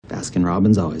Baskin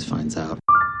Robbins always finds out.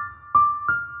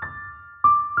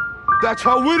 That's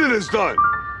how winning is done.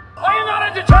 Are you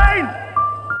not entertained?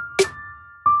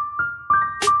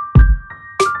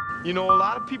 You know, a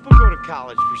lot of people go to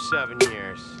college for 7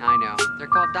 years. I know. They're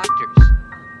called doctors.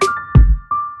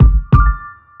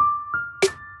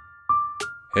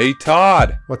 Hey,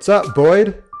 Todd. What's up,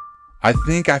 Boyd? I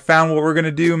think I found what we're going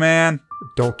to do, man.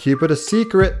 Don't keep it a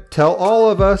secret. Tell all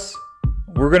of us.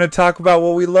 We're going to talk about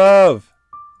what we love.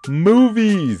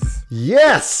 Movies.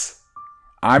 Yes!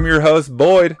 I'm your host,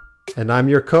 Boyd. And I'm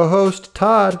your co-host,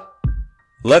 Todd.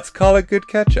 Let's call it Good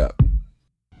Catch Up.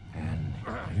 And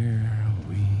here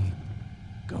we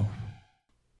go.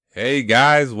 Hey,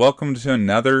 guys. Welcome to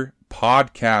another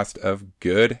podcast of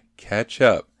Good Catch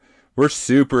Up. We're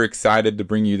super excited to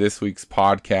bring you this week's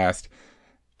podcast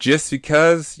just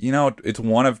because, you know, it's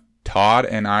one of Todd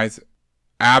and I's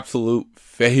absolute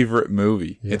favorite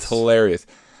movie. Yes. It's hilarious.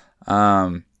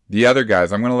 The other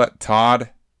guys, I'm going to let Todd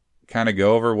kind of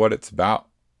go over what it's about.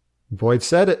 Boyd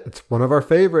said it. It's one of our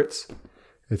favorites.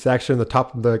 It's actually in the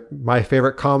top of my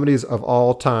favorite comedies of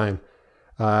all time.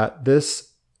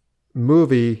 This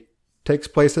movie takes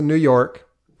place in New York.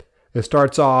 It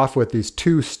starts off with these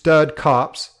two stud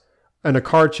cops and a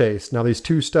car chase. Now, these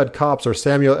two stud cops are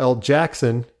Samuel L.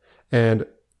 Jackson and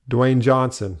Dwayne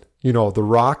Johnson. You know, The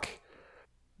Rock.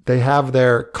 They have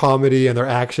their comedy and their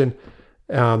action.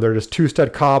 They're just two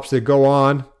stud cops that go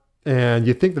on, and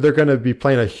you think that they're going to be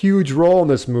playing a huge role in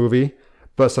this movie,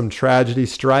 but some tragedy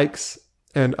strikes,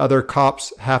 and other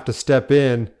cops have to step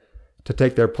in to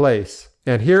take their place.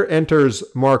 And here enters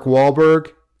Mark Wahlberg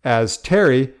as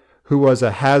Terry, who was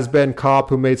a has-been cop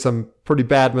who made some pretty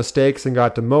bad mistakes and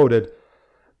got demoted,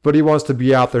 but he wants to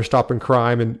be out there stopping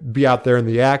crime and be out there in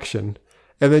the action.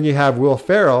 And then you have Will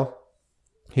Ferrell.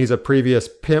 He's a previous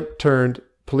pimp turned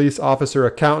police officer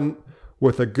accountant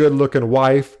with a good-looking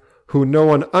wife who no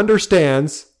one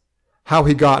understands how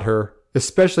he got her,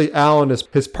 especially Alan,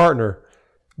 his partner.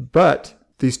 But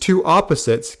these two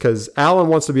opposites, because Alan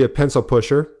wants to be a pencil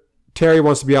pusher, Terry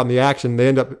wants to be out in the action, they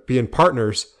end up being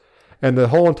partners. And the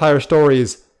whole entire story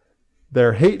is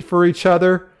their hate for each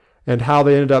other and how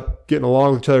they ended up getting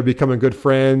along with each other, becoming good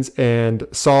friends, and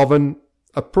solving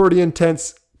a pretty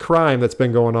intense crime that's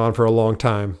been going on for a long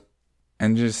time.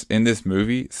 And just in this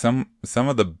movie, some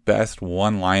of the best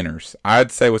one-liners.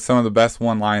 I'd say with some of the best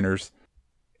one-liners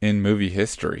in movie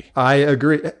history. I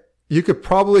agree. You could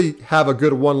probably have a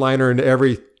good one-liner in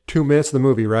every 2 minutes of the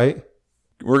movie, right?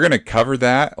 We're going to cover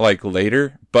that like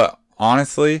later, but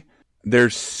honestly,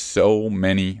 there's so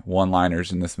many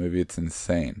one-liners in this movie. It's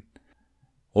insane.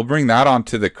 We'll bring that on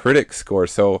to the critic score.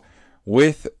 So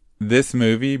with this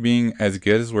movie being as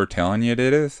good as we're telling you it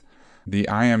is, the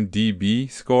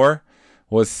IMDb score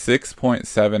was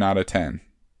 6.7 out of 10.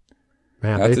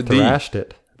 Man, that's they thrashed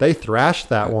it. They thrashed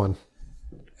that one.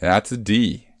 That's a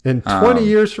D. In 20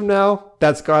 years from now,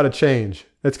 that's got to change.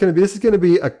 This is going to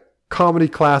be a comedy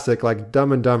classic like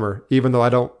Dumb and Dumber, even though I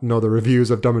don't know the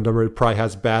reviews of Dumb and Dumber. It probably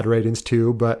has bad ratings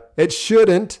too, but it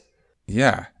shouldn't.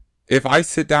 Yeah. If I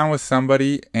sit down with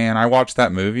somebody and I watch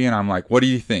that movie and I'm like, what do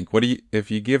you think?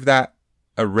 If you give that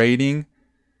a rating,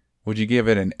 would you give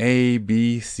it an A,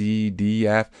 B, C, D,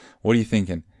 F? What are you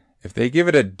thinking? If they give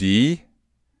it a D,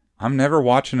 I'm never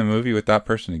watching a movie with that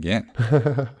person again.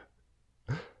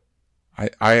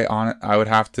 I would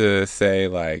have to say,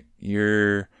 like,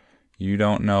 you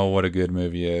don't know what a good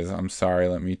movie is. I'm sorry,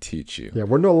 let me teach you. Yeah,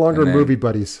 we're no longer movie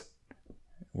buddies.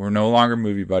 We're no longer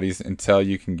movie buddies until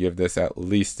you can give this at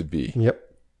least a B. Yep.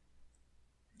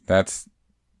 That's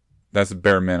a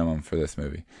bare minimum for this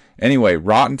movie. Anyway,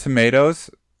 Rotten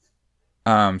Tomatoes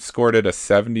scored it a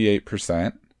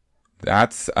 78%.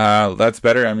 That's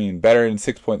better. I mean, better than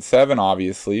 6.7,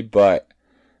 obviously, but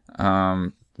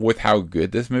with how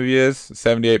good this movie is,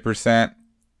 78%,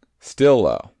 still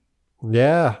low.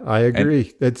 Yeah, I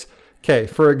agree. It's okay.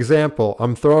 For example,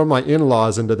 I'm throwing my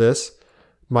in-laws into this.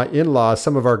 My in-laws,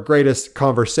 some of our greatest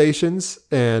conversations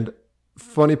and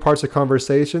funny parts of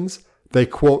conversations, they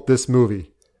quote this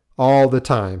movie all the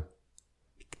time.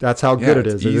 That's how good it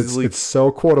is. It's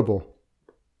so quotable.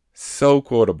 So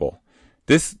quotable.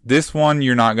 This one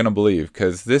you're not going to believe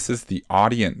because this is the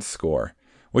audience score.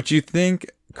 Which you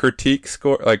think critic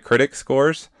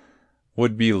scores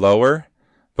would be lower,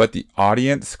 but the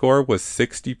audience score was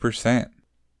 60%.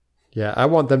 Yeah, I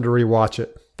want them to rewatch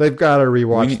it. They've got to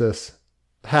rewatch this.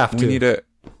 Have to. We need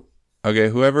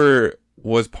whoever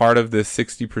was part of this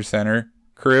 60%er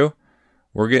crew,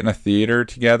 we're getting a theater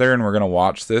together and we're going to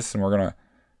watch this and we're going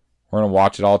to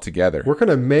watch it all together. We're going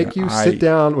to make you sit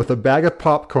down with a bag of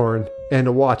popcorn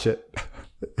and watch it.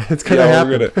 It's going to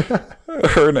happen.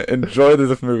 We're going to enjoy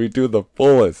this movie to the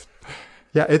fullest.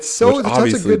 Yeah, it's such a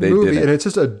obviously good they movie, didn't. and it's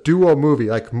just a duo movie.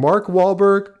 Like Mark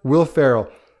Wahlberg, Will Ferrell,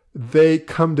 they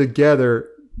come together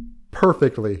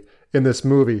perfectly in this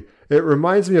movie. It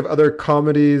reminds me of other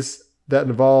comedies that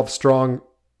involve strong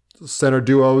center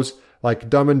duos, like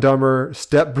Dumb and Dumber,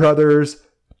 Step Brothers,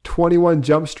 21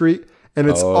 Jump Street, and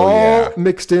it's all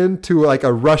mixed into like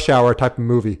a Rush Hour type of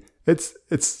movie.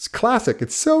 It's classic.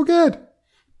 It's so good.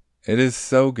 It is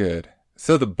so good.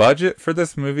 So the budget for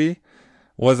this movie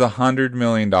was $100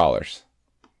 million.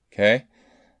 Okay?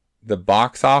 The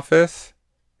box office,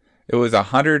 it was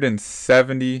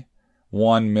 $171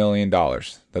 million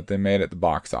that they made at the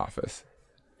box office.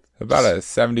 About a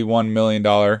 $71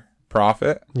 million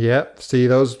profit. Yep. See,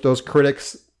 those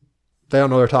critics, they don't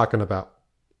know what they're talking about.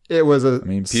 It was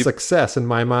a success in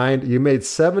my mind. You made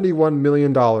 $71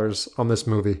 million on this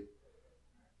movie.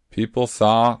 People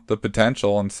saw the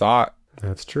potential and saw it.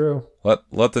 That's true.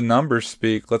 Let the numbers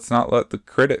speak. Let's not let the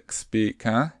critics speak,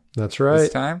 huh? That's right. This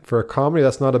time? For a comedy,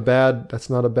 that's not a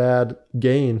bad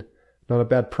gain. Not a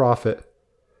bad profit.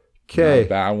 Okay. Not a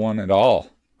bad one at all.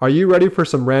 Are you ready for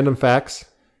some random facts?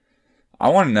 I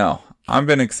want to know. I've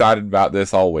been excited about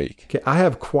this all week. Okay, I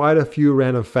have quite a few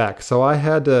random facts, so I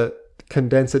had to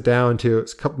condense it down to a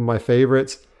couple of my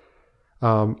favorites.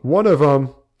 One of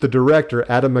them, the director,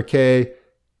 Adam McKay,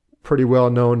 pretty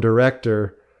well-known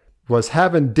director, was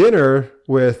having dinner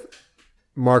with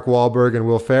Mark Wahlberg and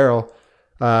Will Ferrell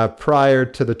prior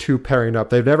to the two pairing up.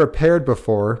 They've never paired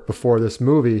before this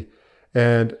movie,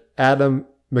 and Adam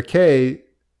McKay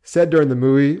said during the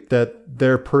movie that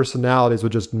their personalities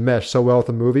would just mesh so well with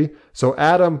the movie. So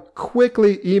Adam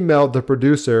quickly emailed the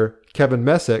producer, Kevin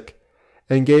Messick,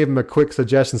 and gave him a quick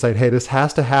suggestion saying, hey, this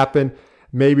has to happen.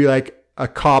 Maybe like a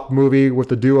cop movie with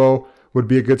the duo would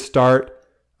be a good start.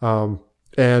 And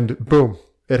boom,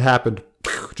 it happened.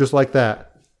 Just like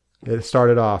that. It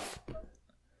started off.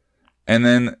 And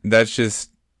then that's just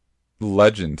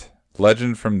legend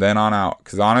from then on out.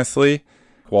 Because honestly,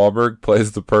 Wahlberg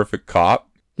plays the perfect cop.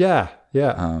 Yeah.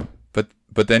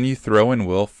 But then you throw in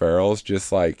Will Ferrell's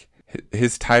just like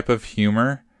his type of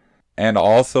humor, and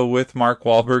also with Mark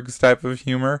Wahlberg's type of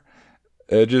humor,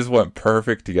 it just went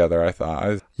perfect together. I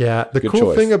thought. Yeah, the good cool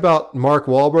choice. thing about Mark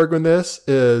Wahlberg in this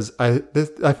is I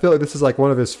feel like this is like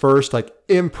one of his first like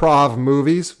improv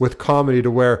movies with comedy,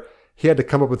 to where he had to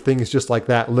come up with things just like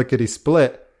that, lickety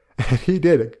split, and he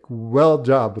did a well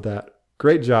job with that.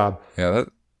 Great job. Yeah,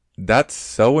 that's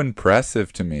so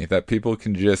impressive to me that people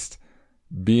can just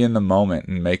be in the moment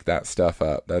and make that stuff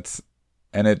up.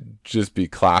 And it just be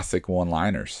classic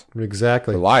one-liners.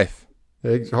 Exactly. For life.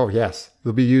 Oh yes,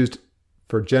 they'll be used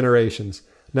for generations.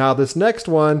 Now this next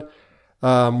one,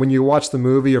 when you watch the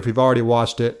movie, or if you've already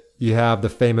watched it, you have the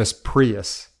famous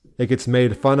Prius. It gets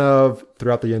made fun of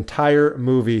throughout the entire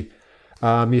movie.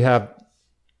 You have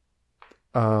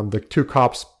the two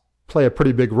cops play a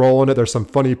pretty big role in it. There's some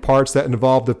funny parts that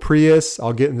involve the Prius.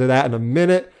 I'll get into that in a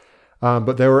minute.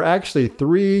 But there were actually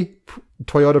 3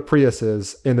 Toyota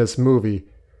Priuses in this movie,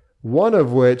 one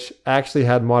of which actually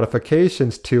had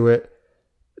modifications to it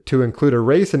to include a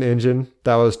racing engine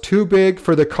that was too big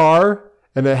for the car,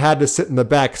 and it had to sit in the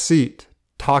back seat.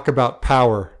 Talk about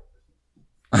power.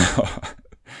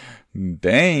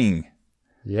 Dang.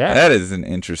 Yeah. That is an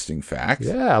interesting fact.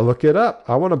 Yeah, look it up.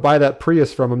 I want to buy that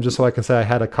Prius from him just so I can say I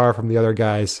had a car from the other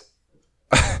guys.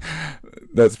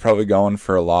 That's probably going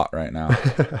for a lot right now.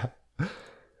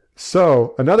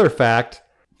 So, another fact,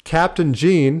 Captain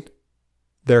Gene,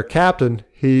 their captain,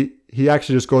 he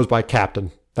actually just goes by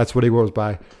Captain. That's what he goes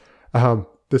by.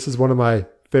 This is one of my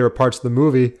favorite parts of the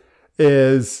movie,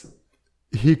 is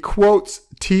he quotes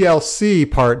TLC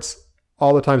parts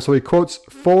all the time. So he quotes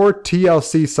 4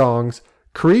 TLC songs: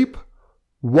 Creep,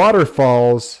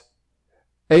 Waterfalls,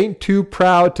 Ain't Too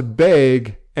Proud to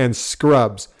Beg, and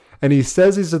Scrubs. And he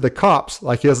says these are the cops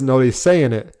like he doesn't know he's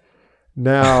saying it.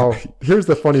 Now, here's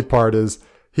the funny part is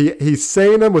he's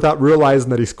saying them without realizing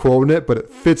that he's quoting it, but it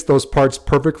fits those parts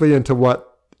perfectly into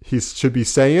what he should be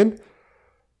saying.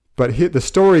 But the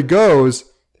story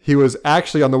goes, he was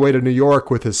actually on the way to New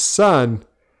York with his son,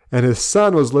 and his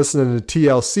son was listening to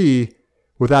TLC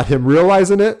without him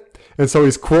realizing it. And so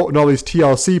he's quoting all these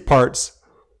TLC parts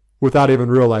without even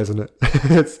realizing it.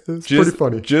 It's pretty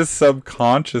funny. Just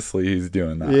subconsciously he's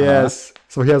doing that. Yes. Huh?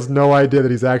 So he has no idea that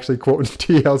he's actually quoting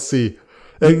TLC.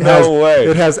 No way.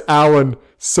 It has Alan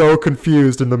so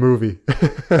confused in the movie.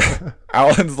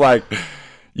 Alan's like,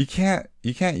 you can't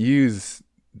use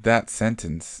that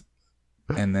sentence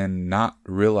and then not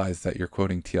realize that you're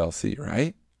quoting TLC,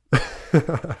 right?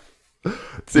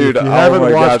 Dude, if you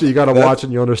haven't watched it, you got to watch it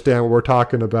and you understand what we're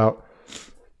talking about.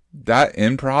 That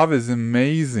improv is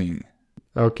amazing.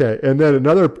 Okay. And then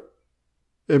another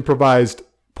improvised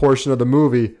portion of the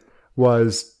movie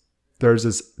was there's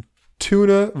this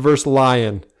tuna versus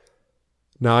lion.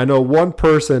 Now, I know one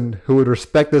person who would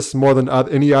respect this more than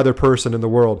any other person in the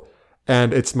world,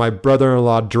 and it's my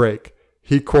brother-in-law, Drake.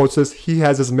 He quotes this. He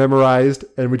has this memorized,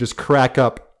 and we just crack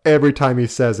up every time he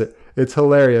says it. It's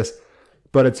hilarious.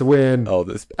 But it's when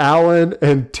Alan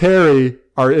and Terry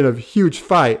are in a huge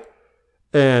fight,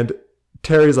 and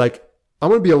Terry's like, I'm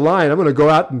going to be a lion. I'm going to go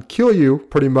out and kill you,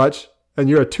 pretty much, and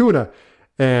you're a tuna.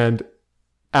 And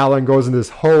Alan goes into this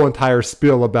whole entire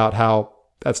spiel about how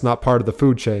that's not part of the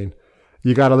food chain.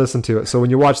 You got to listen to it. So when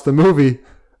you watch the movie,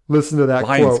 listen to that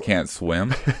Lions quote. can't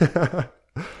swim.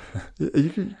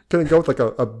 You couldn't go with like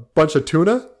a bunch of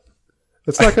tuna?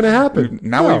 It's not going to happen.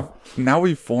 Now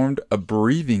we've formed a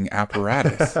breathing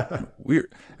apparatus.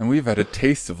 We've had a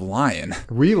taste of lion.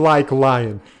 We like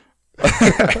lion.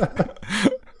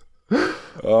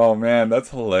 Oh man, that's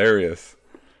hilarious.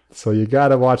 So you got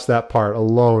to watch that part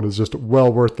alone. Is just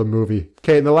well worth the movie.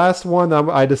 Okay, and the last one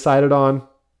I decided on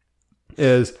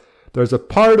is there's a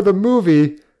part of the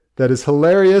movie that is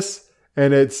hilarious,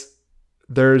 and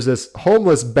there's this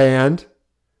homeless band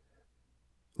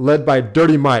led by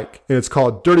Dirty Mike, and it's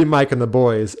called Dirty Mike and the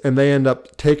Boys, and they end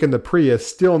up taking the Prius,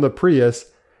 stealing the Prius,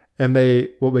 and they,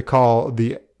 what we call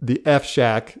the F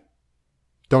Shack.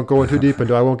 Don't go in too deep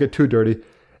into it. I won't get too dirty.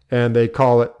 And they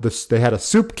call it this. They had a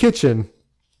soup kitchen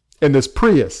in this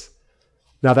Prius.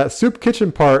 Now that soup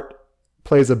kitchen part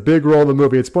plays a big role in the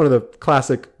movie. It's one of the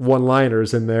classic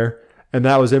one-liners in there, and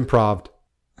that was improv.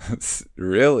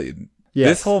 Really? Yes.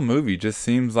 This whole movie just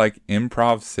seems like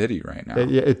Improv City right now.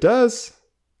 It does.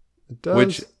 It does.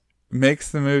 Which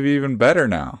makes the movie even better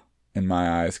now in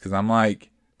my eyes, because I'm like,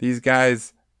 these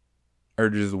guys are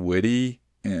just witty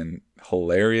and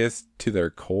hilarious to their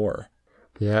core.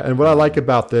 Yeah, and what I like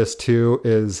about this too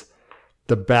is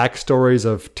the backstories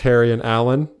of Terry and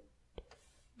Alan.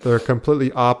 They're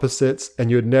completely opposites,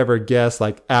 and you'd never guess.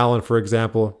 Like Alan, for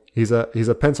example, he's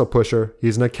a pencil pusher.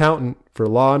 He's an accountant for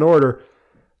Law and Order.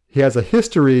 He has a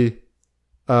history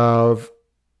of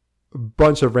a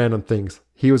bunch of random things.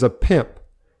 He was a pimp.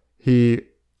 He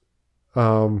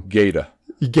Gaeta.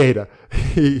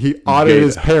 He audited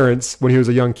his parents when he was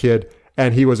a young kid,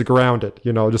 and he was grounded.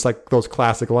 Just like those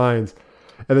classic lines.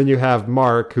 And then you have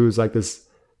Mark, who's like this.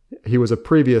 He was a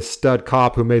previous stud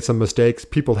cop who made some mistakes.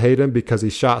 People hate him because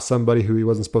he shot somebody who he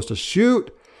wasn't supposed to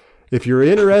shoot. If you're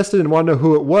interested and want to know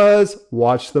who it was,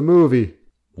 watch the movie.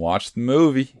 Watch the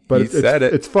movie. But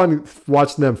it's fun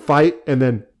watching them fight and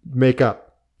then make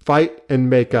up. Fight and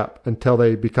make up until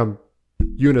they become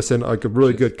unison, like a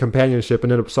really good companionship,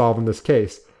 and end up solving this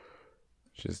case.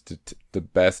 Just the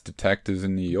best detectives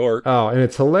in New York. Oh, and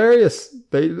it's hilarious.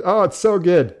 It's so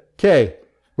good. Okay.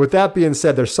 With that being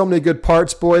said, there's so many good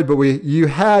parts, Boyd, but you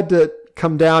had to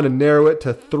come down and narrow it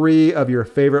to 3 of your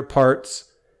favorite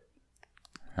parts.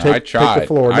 I tried. Take the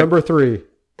floor. Number 3.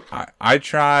 I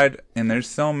tried, and there's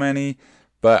so many,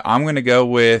 but I'm going to go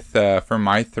with, for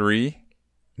my 3,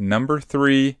 number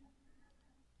 3,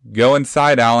 Go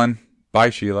Inside, Alan. Bye,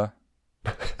 Sheila.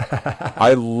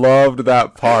 I loved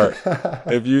that part.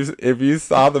 If you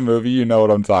saw the movie, you know what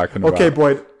I'm talking about. Okay,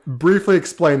 Boyd, briefly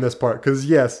explain this part, because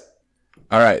yes.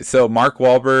 All right, so Mark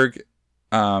Wahlberg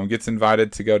gets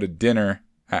invited to go to dinner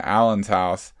at Alan's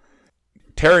house.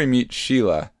 Terry meets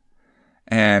Sheila,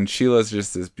 and Sheila's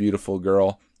just this beautiful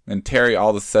girl, and Terry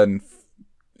all of a sudden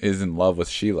is in love with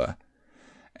Sheila.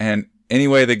 And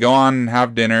anyway, they go on and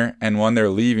have dinner, and when they're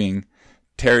leaving,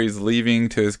 Terry's leaving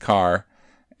to his car,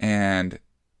 and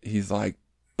he's like,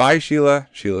 bye, Sheila.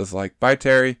 Sheila's like, bye,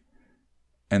 Terry.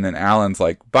 And then Alan's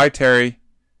like, bye, Terry.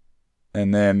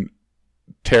 And then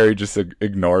Terry just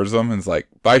ignores him and is like,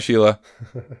 bye, Sheila.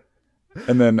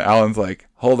 And then Alan's like,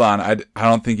 hold on, I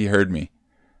don't think he heard me.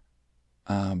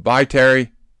 Bye,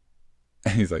 Terry.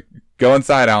 And he's like, go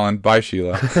inside, Alan. Bye,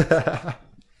 Sheila.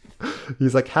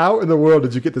 He's like, how in the world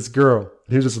did you get this girl? And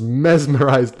he was just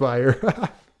mesmerized by her.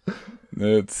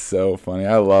 It's so funny.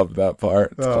 I loved that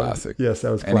part. It's classic. Yes,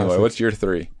 that was classic. Anyway, what's your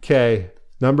 3? Okay.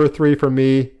 Number 3 for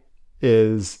me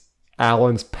is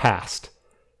Alan's past.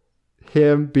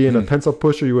 Him being a pencil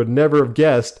pusher, you would never have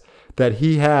guessed that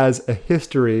he has a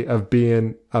history of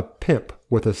being a pimp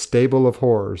with a stable of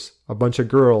whores, a bunch of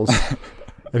girls.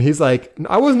 And he's like,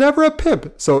 I was never a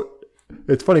pimp. So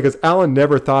it's funny because Alan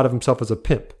never thought of himself as a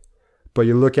pimp. But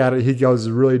you look at it, he goes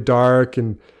really dark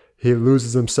and he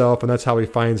loses himself, and that's how he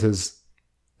finds his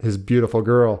beautiful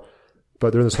girl.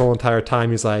 But during this whole entire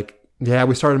time, he's like, yeah,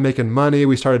 we started making money.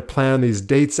 We started planning these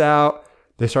dates out.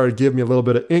 They started giving me a little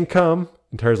bit of income.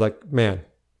 And Terry's like, man,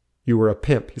 you were a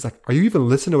pimp. He's like, are you even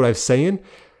listening to what I'm saying?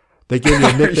 They gave me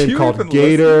a nickname called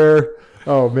Gator.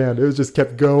 Oh man, it was just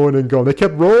kept going and going. They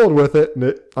kept rolling with it,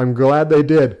 and I'm glad they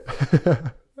did.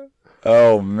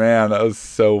 Oh man, that was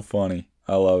so funny.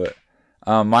 I love it.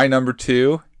 My number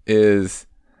 2 is,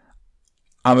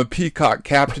 I'm a peacock,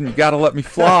 Captain. You gotta let me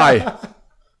fly.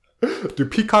 Do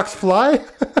peacocks fly?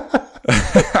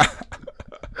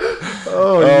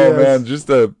 Oh yes. man, just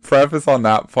a preface on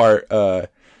that part.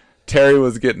 Terry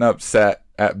was getting upset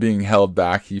at being held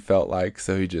back, he felt like,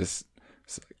 so he just,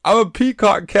 I'm a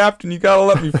peacock, Captain. You gotta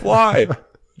let me fly.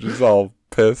 Just all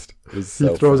pissed. It was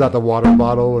so He throws funny. out the water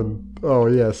bottle, and oh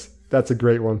yes, that's a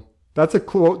great one. That's a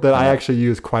quote that I actually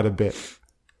use quite a bit.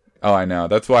 Oh, I know.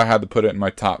 That's why I had to put it in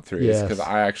my top 3, Yes. because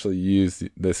I actually used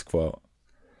this quote.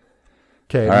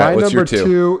 Okay, All right, my what's your number 2?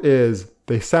 2 is,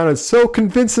 they sounded so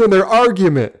convincing in their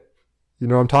argument. You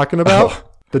know what I'm talking about? Oh.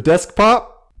 The desk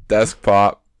pop. Desk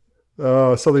pop.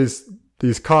 So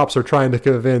these cops are trying to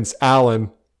convince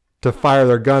Alan to fire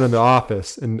their gun in the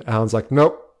office, and Alan's like,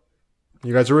 "Nope,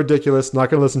 you guys are ridiculous. Not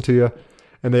gonna listen to you."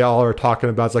 And they all are talking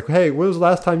about, it's like, "Hey, when was the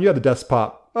last time you had the desk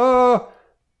pop?"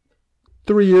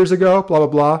 3 years ago. Blah blah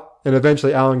blah. And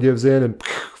eventually, Alan gives in and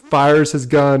fires his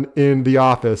gun in the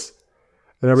office,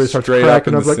 and everybody starts Straight up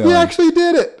cracking in up, the like, "We ceiling. actually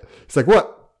did it." He's like,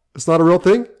 "What? It's not a real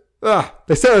thing?"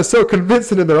 They sounded so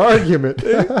convincing in their argument.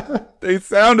 They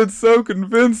sounded so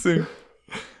convincing.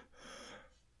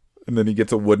 And then he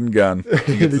gets a wooden gun.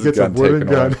 He And he gets a wooden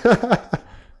gun.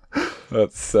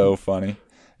 That's so funny.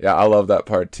 Yeah, I love that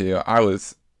part too. I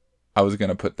was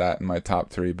gonna put that in my top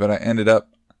 3, but I ended up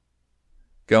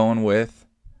going with,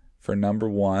 for number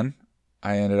 1,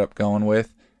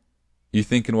 you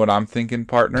thinking what I'm thinking,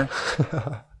 partner?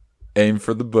 Aim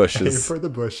for the bushes. Aim for the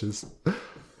bushes.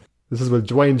 This is with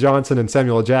Dwayne Johnson and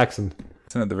Samuel L. Jackson.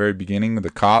 At the very beginning, the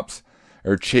cops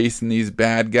are chasing these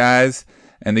bad guys,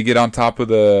 and they get on top of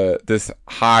this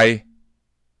high,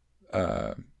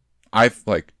 what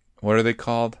are they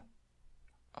called?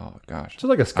 Oh gosh, It's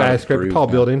like a skyscraper, tall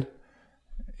building.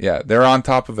 Yeah, they're on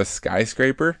top of a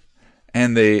skyscraper,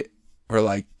 and they were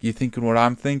like, "You thinking what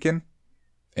I'm thinking?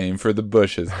 Aim for the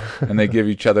bushes." And they give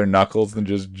each other knuckles and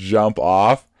just jump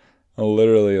off, and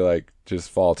literally like just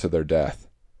fall to their death.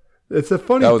 It's a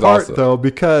funny That was part awesome. though,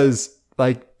 because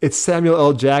like it's Samuel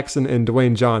L. Jackson and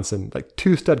Dwayne Johnson, like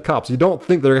 2 stud cops. You don't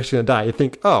think they're actually gonna die. You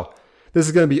think, oh, this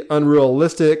is gonna be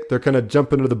unrealistic. They're gonna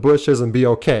jump into the bushes and be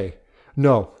okay.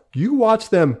 No, you watch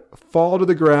them fall to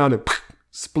the ground and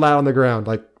splat on the ground.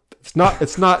 Like it's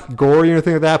not gory or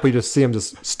anything like that, but you just see them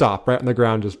just stop right on the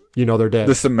ground. Just they're dead.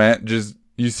 The cement, just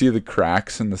you see the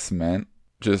cracks in the cement.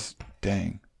 Just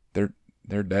dang,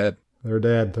 they're dead. They're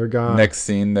dead. They're gone. Next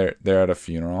scene, they're at a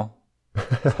funeral.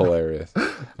 It's hilarious.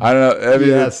 I don't know. I mean,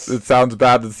 Yes. it sounds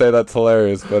bad to say that's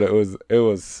hilarious, but it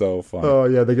was so fun. Oh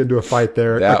yeah, they get into a fight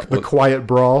there. That The was- quiet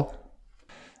brawl.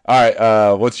 All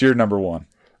right, what's your number 1?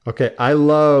 Okay,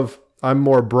 I'm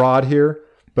more broad here,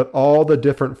 but all the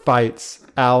different fights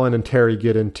Alan and Terry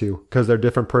get into, because they're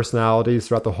different personalities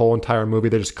throughout the whole entire movie,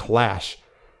 they just clash.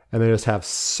 And they just have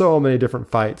so many different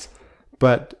fights.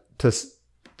 But to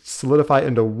solidify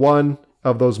into one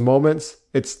of those moments,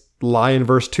 it's lion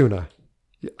versus tuna.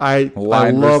 I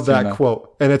Lion love versus that tuna.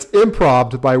 quote. And it's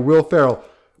improv by Will Ferrell.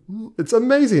 It's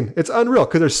amazing. It's unreal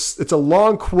because it's a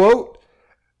long quote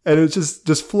and it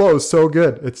just flows so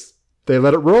good. They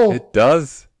let it roll. It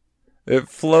does. It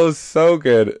flows so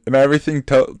good, and everything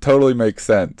totally makes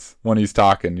sense when he's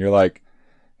talking. You're like,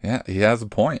 yeah, he has a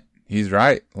point. He's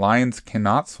right. Lions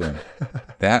cannot swim.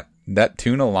 that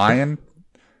tuna lion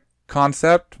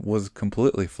concept was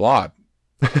completely flawed.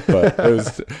 But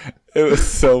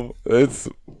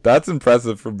that's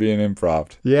impressive for being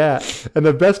improv. Yeah. And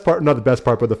the best part, not the best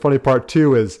part, but the funny part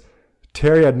too is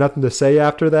Terry had nothing to say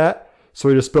after that. So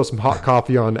he just spilled some hot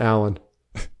coffee on Alan.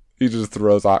 He just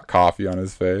throws hot coffee on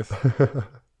his face.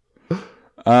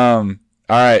 All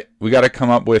right. We got to come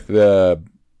up with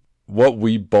what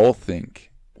we both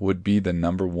think would be the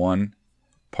number 1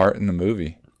 part in the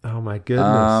movie. Oh my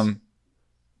goodness.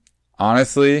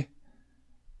 Honestly,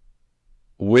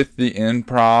 with the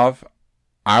improv,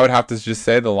 I would have to just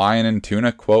say the lion and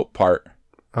tuna quote part.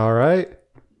 All right.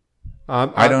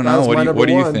 I don't know. What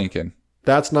are you thinking?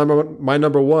 That's my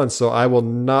number 1, so I will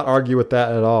not argue with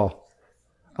that at all.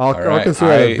 I'll right,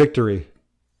 consider it a victory.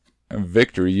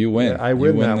 Victory, you win. Yeah, I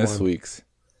win you win that this one. week's.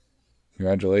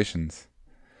 Congratulations.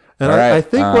 And All right, I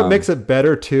think what makes it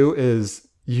better too is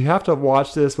you have to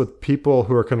watch this with people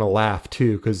who are going to laugh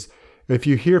too, because if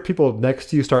you hear people next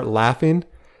to you start laughing,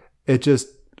 it just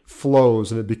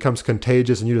flows and it becomes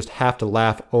contagious, and you just have to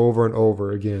laugh over and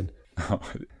over again.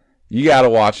 You got to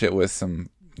watch it with some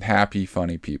happy,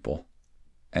 funny people.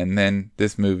 And then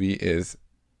this movie is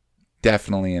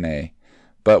definitely an A.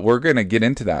 But we're going to get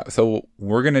into that. So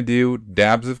we're going to do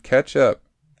dabs of ketchup.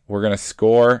 We're going to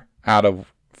score out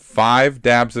of 5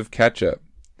 dabs of ketchup.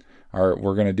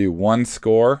 We're going to do 1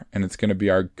 score, and it's going to be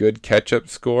our good ketchup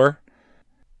score.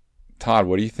 Todd,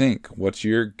 what do you think? What's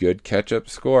your good ketchup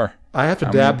score? I have to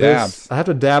dab this. I have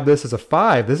to dab this as a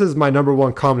 5. This is my number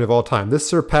 1 comedy of all time. This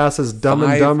surpasses Dumb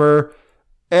and Dumber,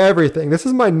 everything. This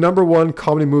is my number 1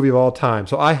 comedy movie of all time.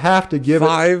 So I have to give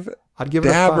 5 it. I'd give it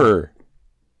dabber. a 5.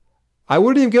 I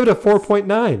wouldn't even give it a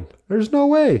 4.9. There's no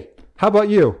way. How about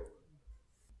you?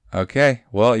 Okay.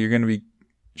 Well, you're going to be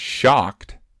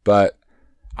shocked, but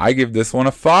I give this one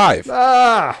a 5.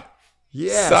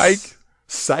 Yes.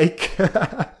 Psych.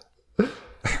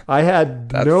 I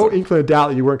had no inkling of doubt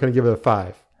that you weren't going to give it a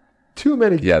 5. Too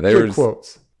many good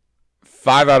quotes.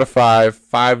 5 out of 5.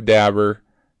 5 dabber.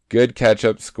 Good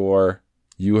ketchup score.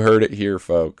 You heard it here,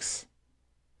 folks.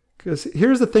 Because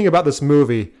here's the thing about this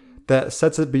movie that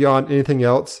sets it beyond anything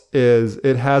else is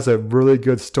it has a really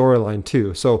good storyline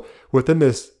too. So within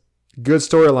this good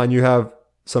storyline, you have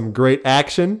some great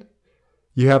action,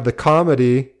 you have the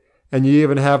comedy, and you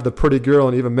even have the pretty girl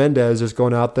and Eva Mendes just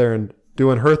going out there and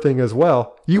doing her thing as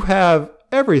well. You have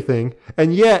everything,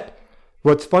 and yet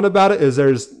what's fun about it is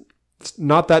it's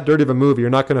not that dirty of a movie.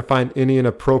 You're not going to find any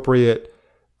inappropriate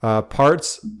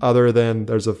parts other than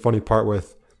there's a funny part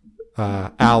with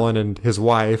Alan and his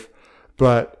wife,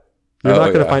 but you're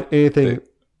not going to find anything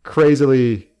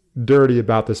crazily dirty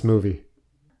about this movie.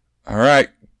 All right.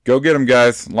 Go get them,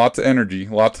 guys. Lots of energy.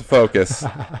 Lots of focus.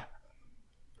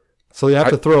 So you have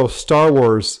to throw Star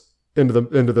Wars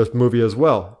into this movie as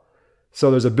well.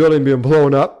 So there's a building being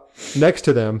blown up next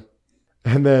to them.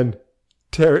 And then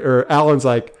Alan's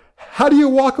like, how do you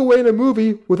walk away in a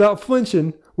movie without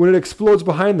flinching when it explodes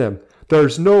behind them?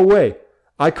 There's no way.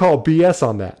 I call BS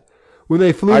on that. When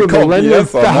they flew the Millennium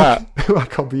Falcon, I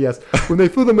call BS. When they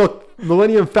flew the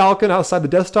Millennium Falcon outside the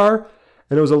Death Star,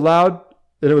 and it was loud,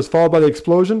 and it was followed by the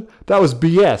explosion, that was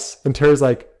BS. And Terry's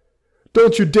like,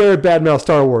 "Don't you dare badmouth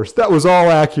Star Wars. That was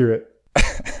all accurate."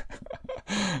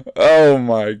 Oh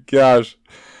my gosh,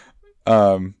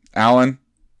 Alan,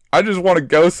 I just want to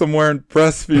go somewhere and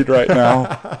breastfeed right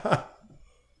now.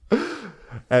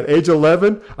 At age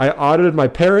 11, I audited my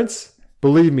parents.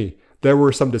 Believe me, there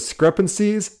were some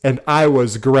discrepancies, and I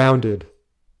was grounded.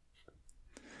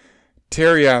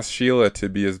 Terry asked Sheila to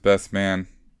be his best man.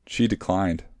 She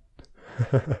declined.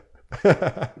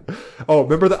 Oh,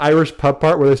 remember the Irish pub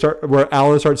part where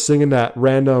Alan starts singing that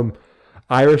random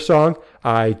Irish song?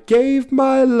 I gave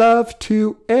my love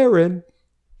to Erin.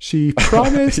 She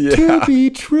promised to be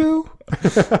true.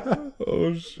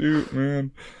 Oh, shoot,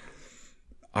 man.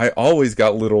 I always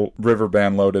got Little River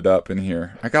Band loaded up in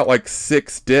here. I got like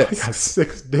 6 discs. I got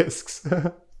 6 discs.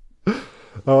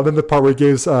 Oh, then the part where he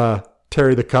gives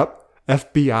Terry the cup.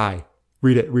 FBI.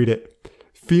 Read it.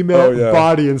 Female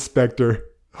body inspector.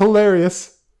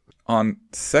 Hilarious. On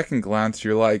second glance,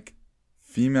 you're like,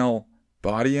 female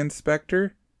body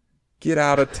inspector? Get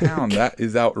out of town. That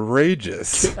is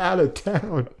outrageous. Get out of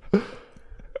town.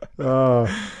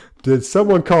 Did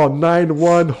someone call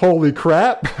 911? Holy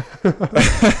crap.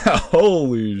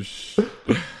 Holy shit.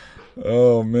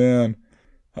 Oh, man.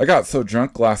 I got so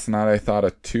drunk last night I thought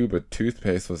a tube of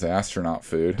toothpaste was astronaut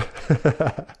food.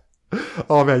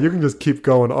 Oh, man, you can just keep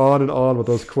going on and on with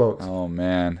those quotes. Oh,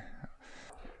 man.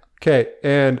 Okay,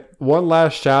 and one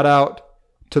last shout out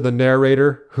to the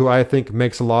narrator, who I think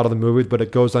makes a lot of the movies, but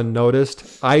it goes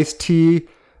unnoticed. Ice-T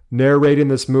narrating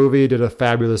this movie did a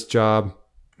fabulous job.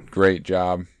 Great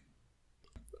job.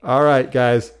 All right,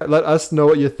 guys, let us know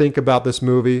what you think about this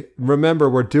movie. Remember,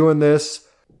 we're doing this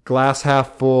glass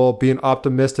half full, being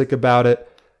optimistic about it.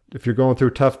 If you're going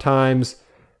through tough times,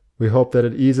 we hope that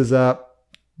it eases up.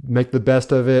 Make the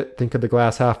best of it. Think of the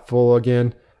glass half full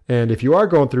again. And if you are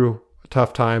going through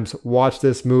tough times, watch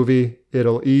this movie.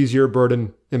 It'll ease your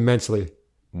burden immensely.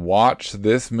 Watch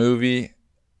this movie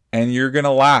and you're going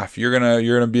to laugh. You're going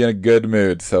to be in a good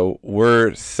mood. So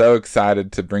we're so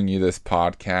excited to bring you this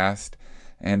podcast.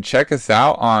 And check us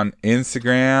out on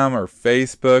Instagram or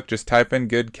Facebook. Just type in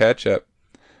Good Ketchup.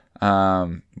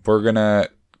 We're going to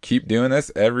keep doing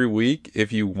this every week.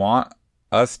 If you want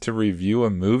us to review a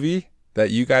movie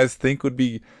that you guys think would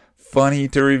be funny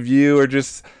to review, or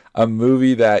just a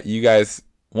movie that you guys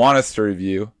want us to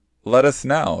review, let us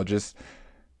know. Just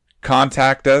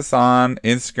contact us on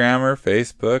Instagram or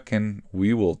Facebook, and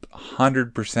we will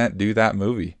 100% do that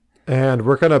movie. And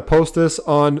we're going to post this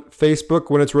on Facebook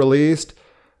when it's released.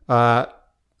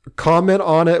 Comment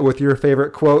on it with your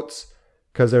favorite quotes,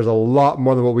 because there's a lot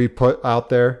more than what we put out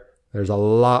there. There's a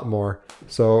lot more.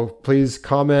 So please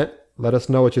comment. Let us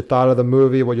know what you thought of the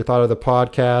movie, what you thought of the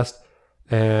podcast.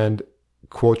 And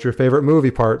quote your favorite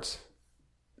movie parts.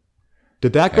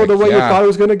 Did that go Heck the way you yeah. thought it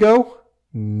was going to go?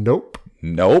 Nope.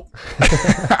 Nope.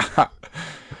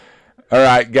 All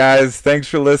right, guys. Thanks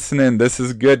for listening. This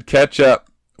is Good Catch Up.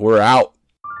 We're out.